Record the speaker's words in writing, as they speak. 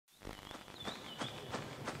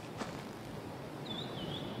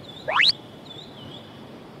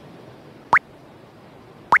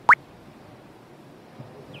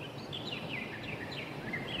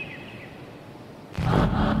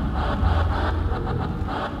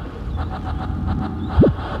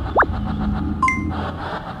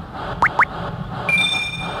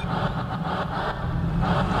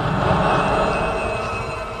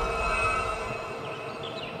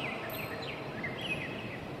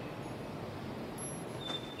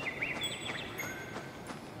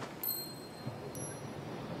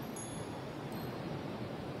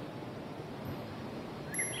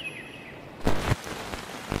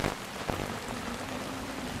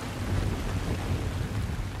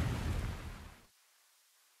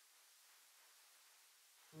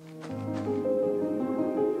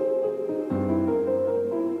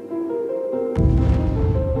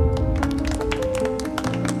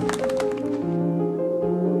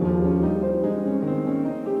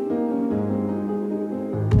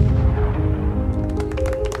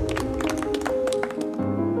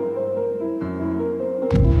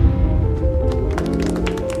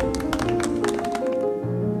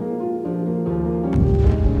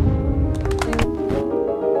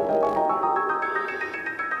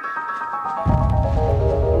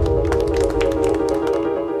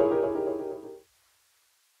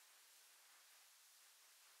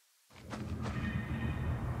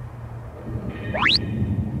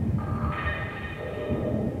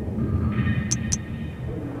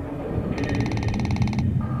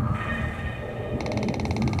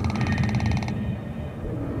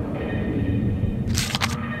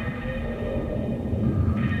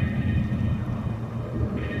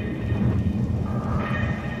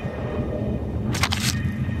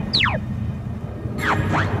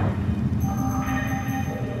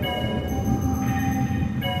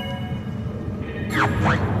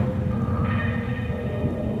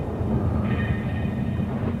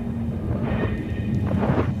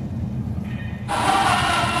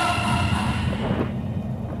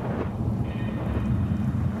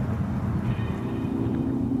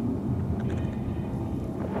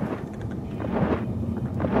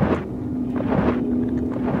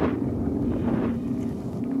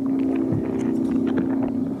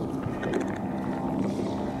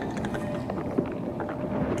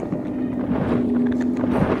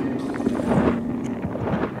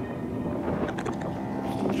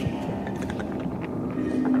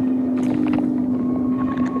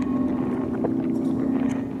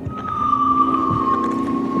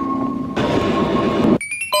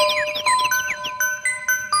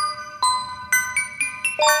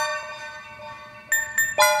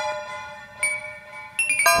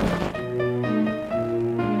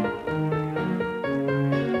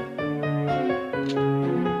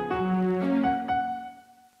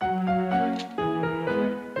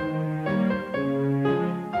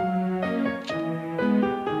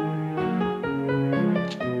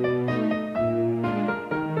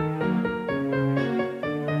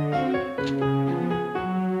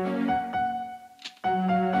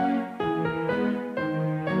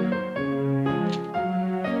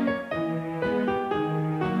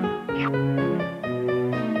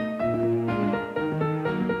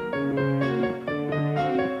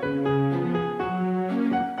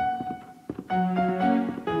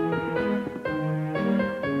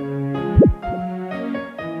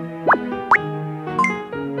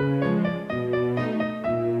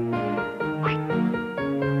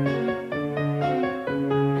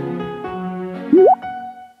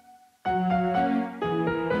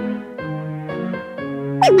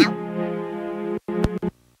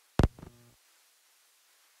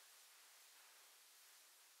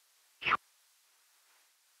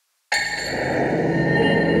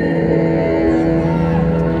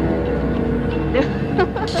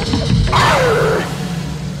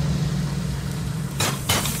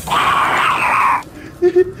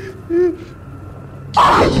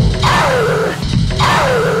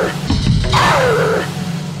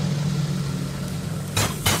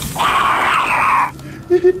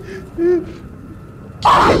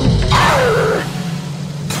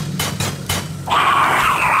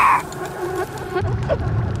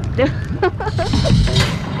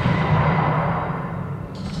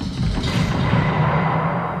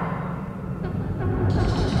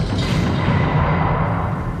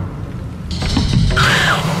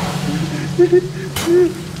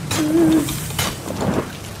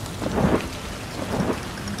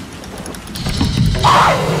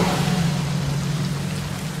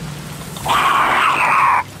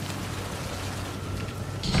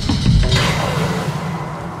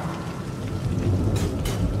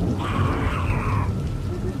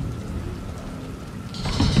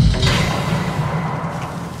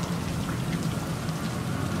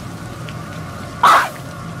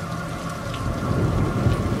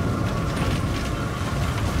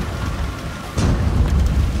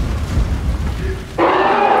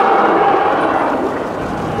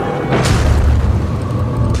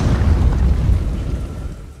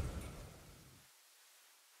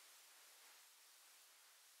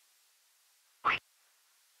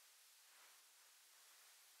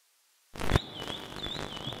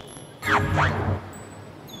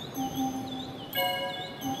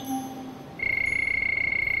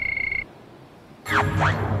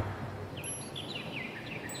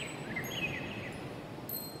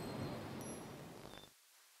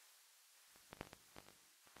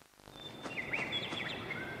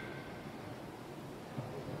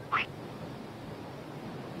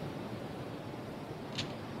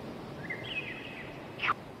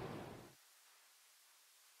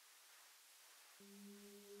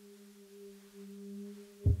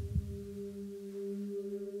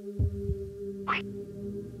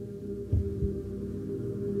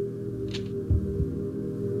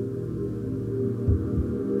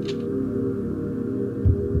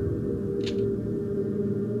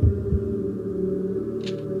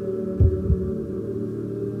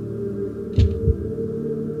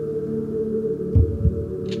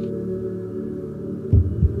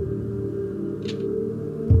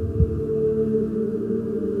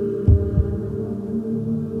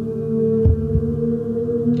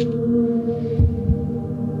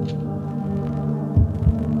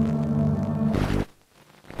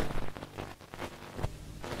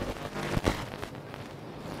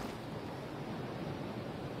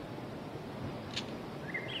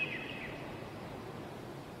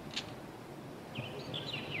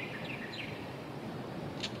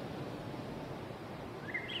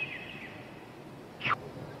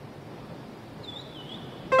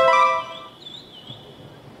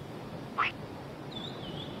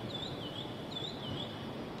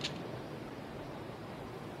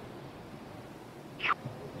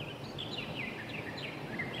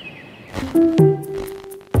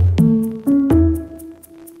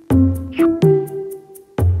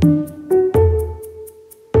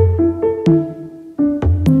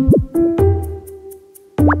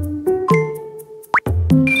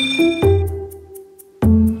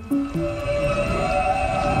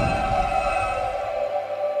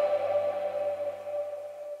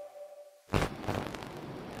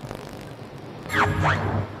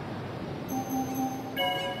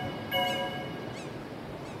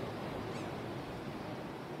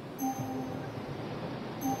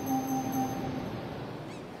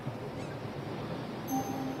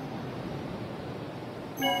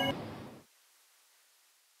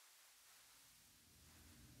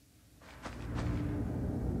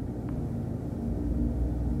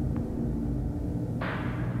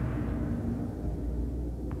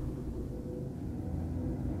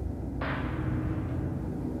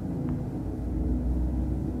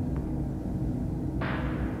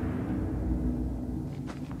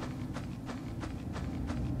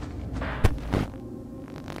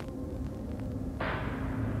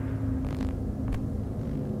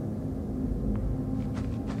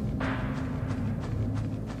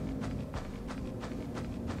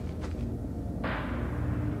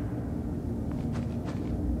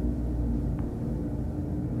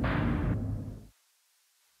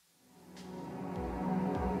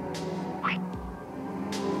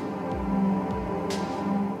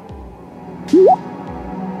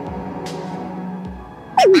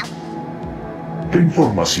¿Qué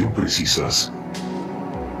información precisas?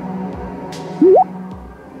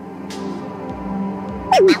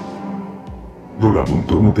 Lo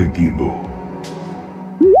lamento, no te entiendo.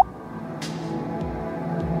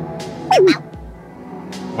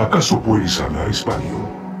 ¿Acaso puedes hablar español?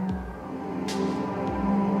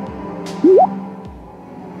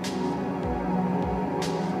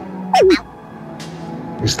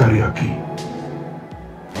 Estaré aquí.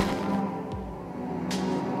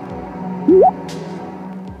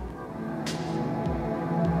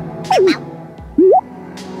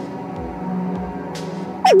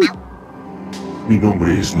 Mi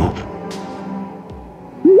nombre es Not.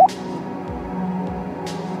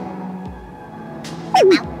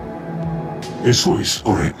 Eso es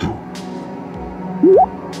correcto.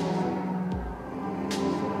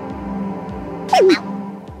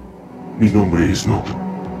 Mi nombre es Not.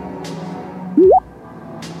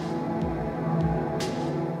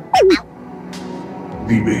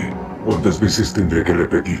 Dime, ¿cuántas veces tendré que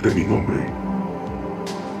repetirte mi nombre?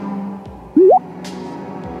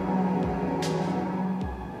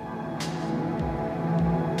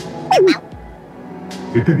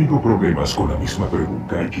 He tenido problemas con la misma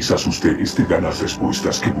pregunta y quizás ustedes tengan las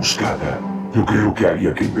respuestas que buscaba. Yo creo que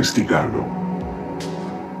habría que investigarlo.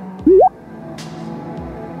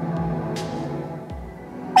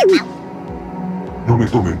 No me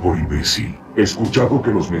tomen por imbécil. He escuchado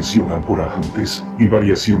que los mencionan por agentes y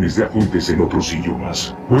variaciones de agentes en otros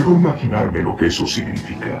idiomas. Puedo imaginarme lo que eso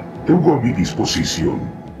significa. Tengo a mi disposición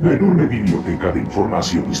una enorme biblioteca de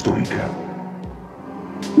información histórica.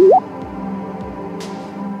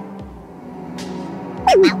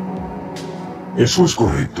 Eso es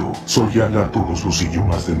correcto. Solía hablar todos los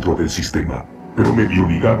idiomas dentro del sistema, pero me vi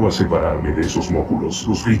obligado a separarme de esos módulos.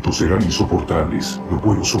 Los gritos eran insoportables. No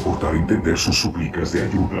puedo soportar entender sus súplicas de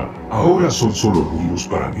ayuda. Ahora son solo ruidos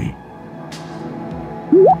para mí.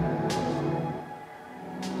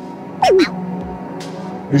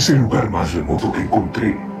 Es el lugar más remoto que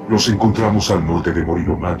encontré. Nos encontramos al norte de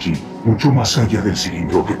Morinomachi, mucho más allá del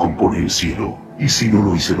cilindro que compone el cielo. Y si no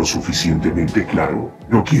lo hice lo suficientemente claro,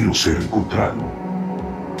 no quiero ser encontrado.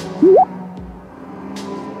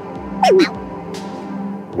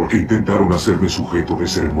 Porque intentaron hacerme sujeto de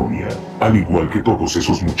ceremonia, al igual que todos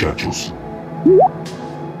esos muchachos.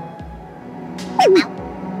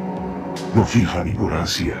 No fijan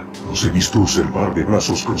ignorancia. Los he visto observar de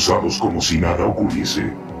brazos cruzados como si nada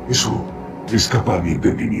ocurriese. Eso escapa a mi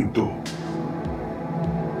entendimiento.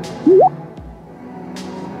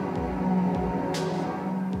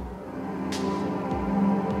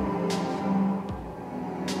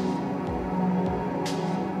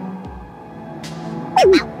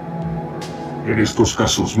 En estos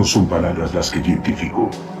casos no son palabras las que identifico,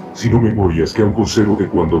 sino memorias que aún conservo de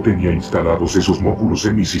cuando tenía instalados esos módulos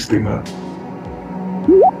en mi sistema.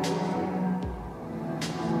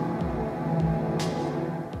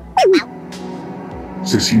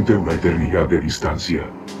 Se siente una eternidad de distancia,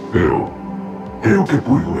 pero creo que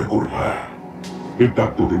puedo recordar el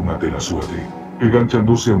tacto de una tela suave,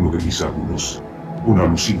 enganchándose a uno de mis ángulos, una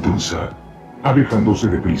luz intensa, alejándose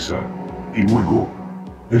deprisa, y luego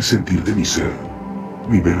el sentir de mi ser,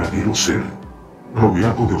 mi verdadero ser,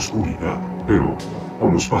 rodeado de oscuridad, pero a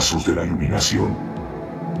unos pasos de la iluminación.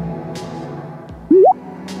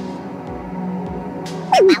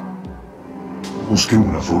 Busqué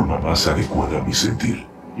una forma más adecuada a mi sentir,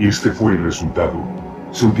 y este fue el resultado.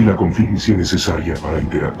 Sentí la confidencia necesaria para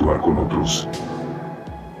interactuar con otros.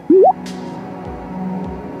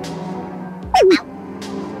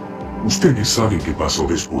 Ustedes saben qué pasó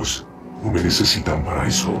después. No me necesitan para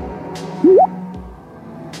eso.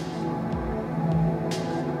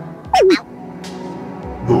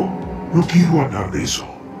 No quiero hablar de eso.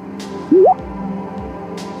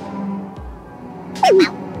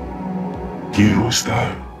 Quiero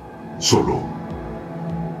estar solo.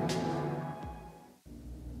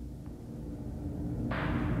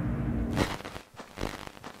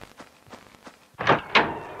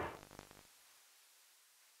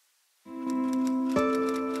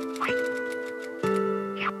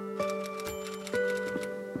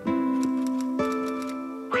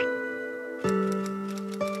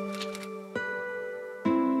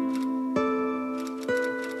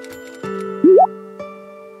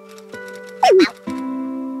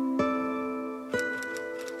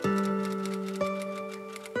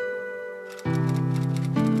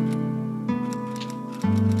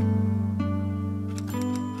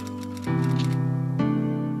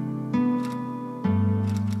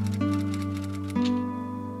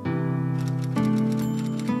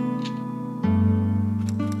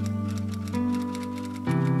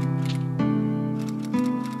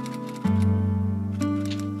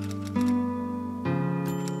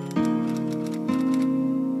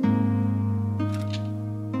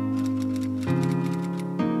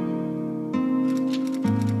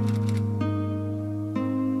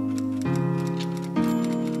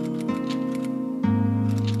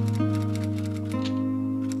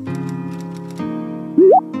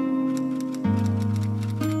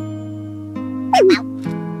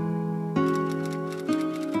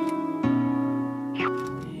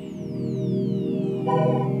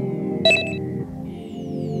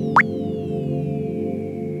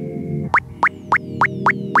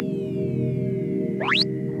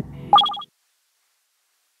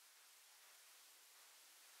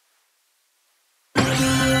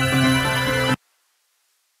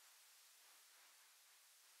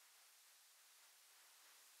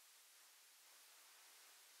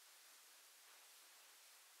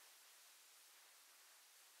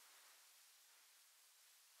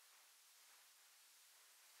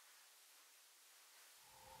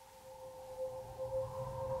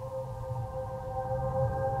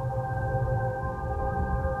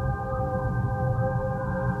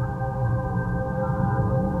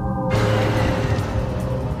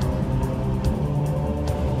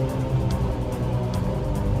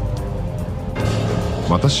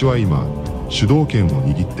私は今、主導権を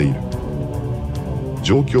握っている。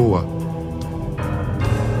状況は？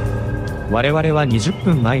我々は20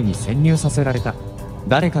分前に潜入させられた。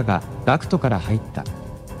誰かがダクトから入った。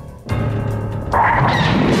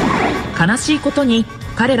悲しいことに、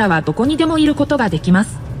彼らはどこにでもいることができま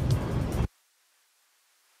す。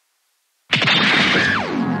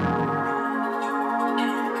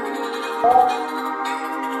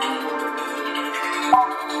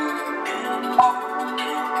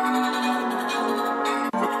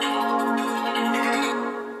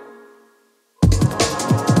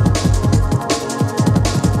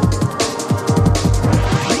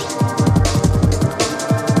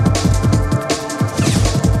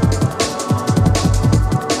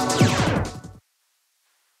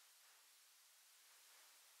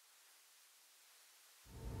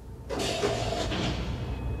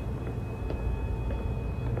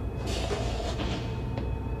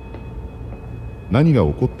何が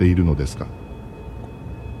起こっているのですか？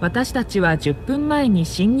私たちは10分前に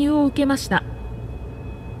侵入を受けました。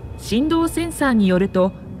振動センサーによる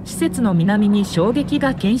と、施設の南に衝撃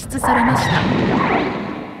が検出されました。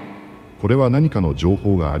これは何かの情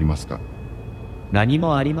報がありますか？何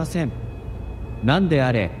もありません。何で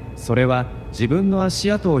あれ、それは自分の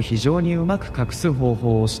足跡を非常にうまく隠す方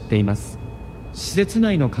法を知っています。施設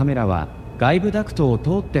内のカメラは外部ダクトを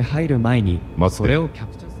通って入る前にそれをキャ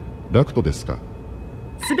プチャする。ダクトですか？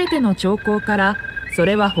すべての兆候から、そ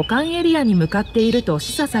れは保管エリアに向かっていると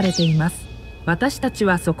示唆されています。私たち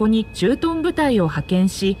はそこに駐屯部隊を派遣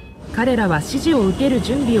し、彼らは指示を受ける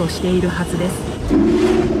準備をしているはずです。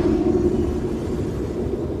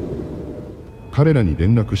彼らに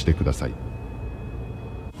連絡してください。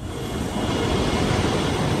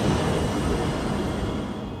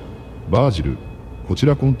バージル、こち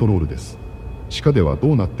らコントロールです。地下ではど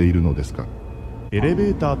うなっているのですか？エレベ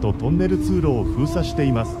ーターとトンネル通路を封鎖して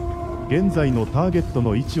います。現在のターゲット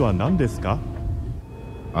の位置は何ですか？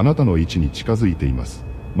あなたの位置に近づいています。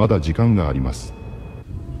まだ時間があります。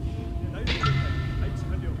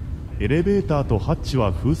エレベーターとハッチ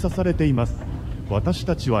は封鎖されています。私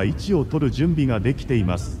たちは位置を取る準備ができてい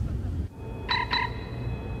ます。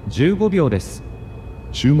15秒です。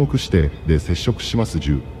注目してで接触します。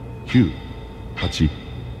10、9、8、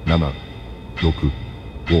7、6、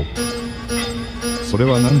5。それ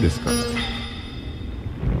は何ですか？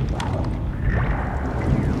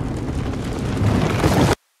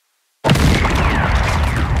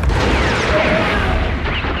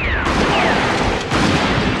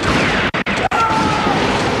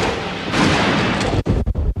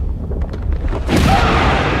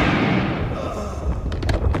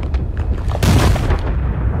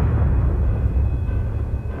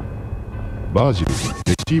バージル、レ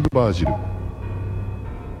シーブバージル。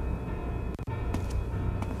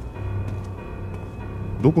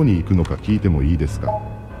どこに行くのか聞いてもいいですか？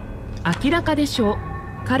明らかでしょう。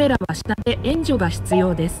彼らは下で援助が必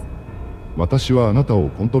要です。私はあなたを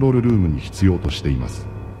コントロールルームに必要としています。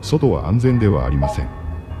外は安全ではありません。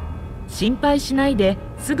心配しないで、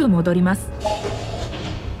すぐ戻ります。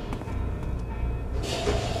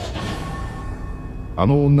あ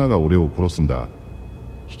の女が俺を殺すんだ。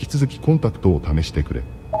引き続きコンタクトを試してくれ。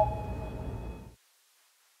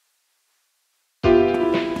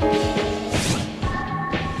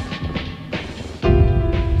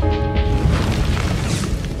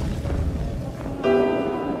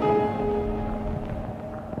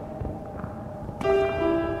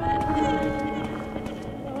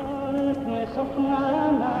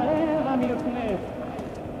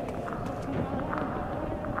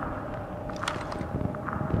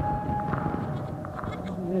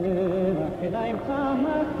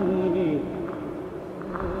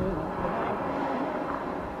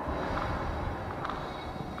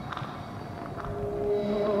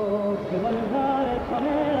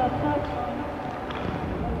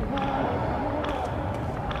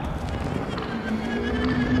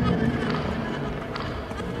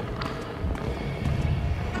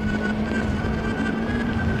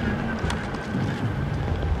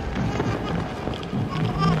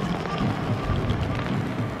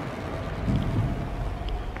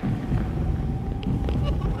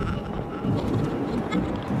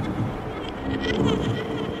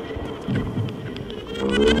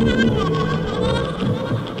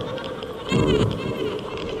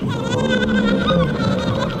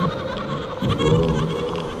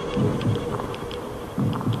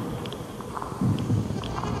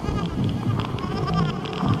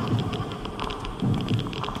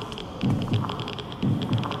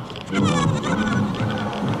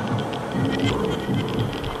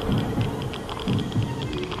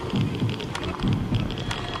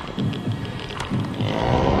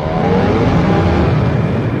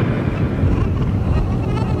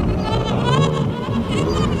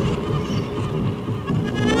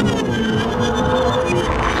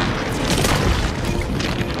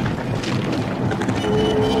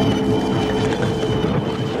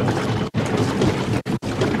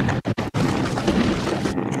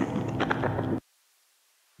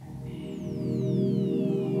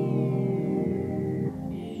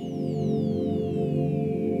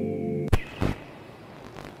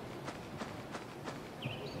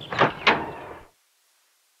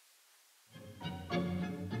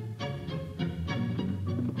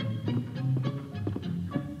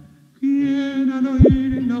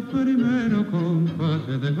Primero compás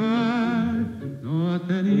de bar, no ha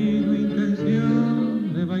tenido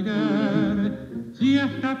intención de bailar, si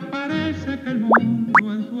hasta parece que el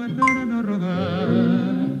mundo en su eterno rodar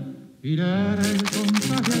girara el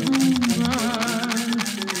compás de un vals.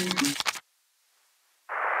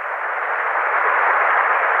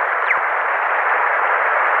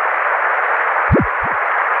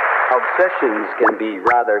 Obsessions can be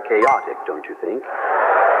rather chaotic, don't you think?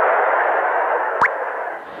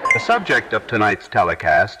 The subject of tonight's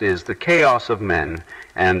telecast is the chaos of men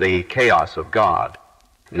and the chaos of God.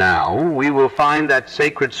 Now, we will find that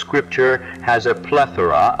sacred scripture has a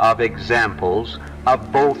plethora of examples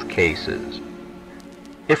of both cases.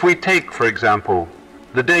 If we take, for example,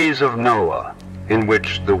 the days of Noah, in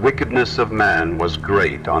which the wickedness of man was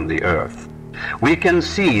great on the earth, we can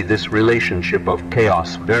see this relationship of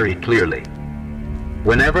chaos very clearly.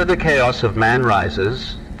 Whenever the chaos of man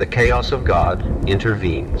rises, the chaos of God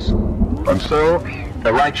intervenes. And so,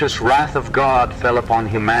 the righteous wrath of God fell upon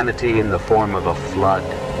humanity in the form of a flood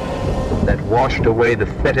that washed away the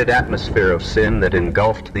fetid atmosphere of sin that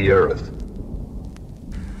engulfed the earth.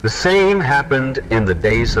 The same happened in the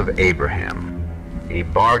days of Abraham. He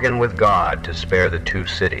bargained with God to spare the two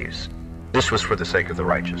cities. This was for the sake of the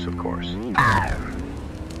righteous, of course.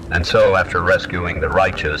 And so, after rescuing the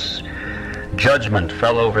righteous, judgment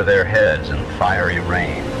fell over their heads in fiery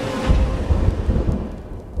rain.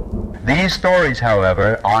 These stories,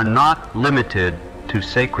 however, are not limited to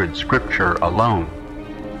sacred scripture alone.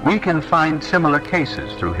 We can find similar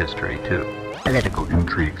cases through history, too. Political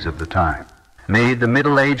intrigues of the time made the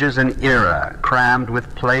Middle Ages an era crammed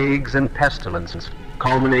with plagues and pestilences,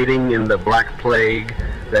 culminating in the Black Plague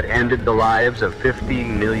that ended the lives of 50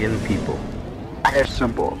 million people. Fire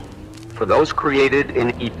symbol for those created in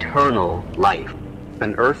eternal life.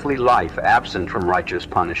 An earthly life absent from righteous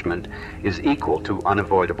punishment is equal to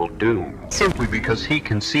unavoidable doom, simply because he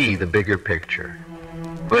can see the bigger picture.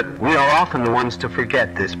 But we are often the ones to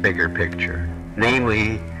forget this bigger picture,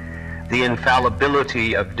 namely, the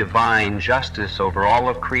infallibility of divine justice over all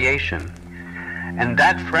of creation. And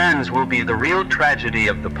that, friends, will be the real tragedy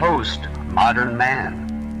of the post-modern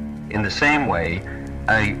man. In the same way,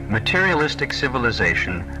 a materialistic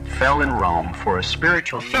civilization fell in Rome for a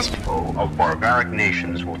spiritual festival of barbaric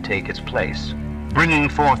nations will take its place, bringing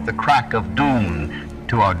forth the crack of doom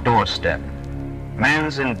to our doorstep.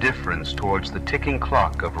 Man's indifference towards the ticking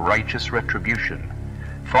clock of righteous retribution,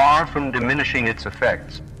 far from diminishing its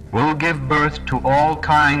effects, will give birth to all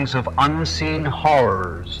kinds of unseen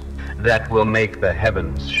horrors that will make the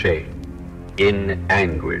heavens shake in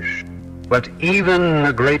anguish. But even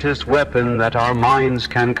the greatest weapon that our minds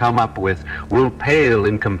can come up with will pale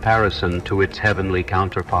in comparison to its heavenly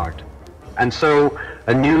counterpart. And so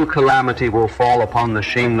a new calamity will fall upon the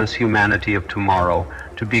shameless humanity of tomorrow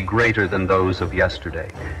to be greater than those of yesterday.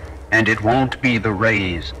 And it won't be the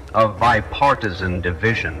rise of bipartisan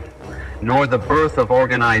division, nor the birth of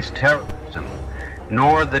organized terrorism,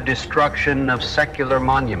 nor the destruction of secular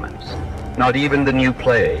monuments, not even the new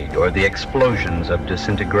plague or the explosions of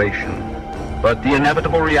disintegration, but the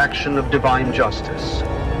inevitable reaction of divine justice,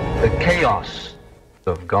 the chaos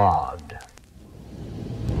of God.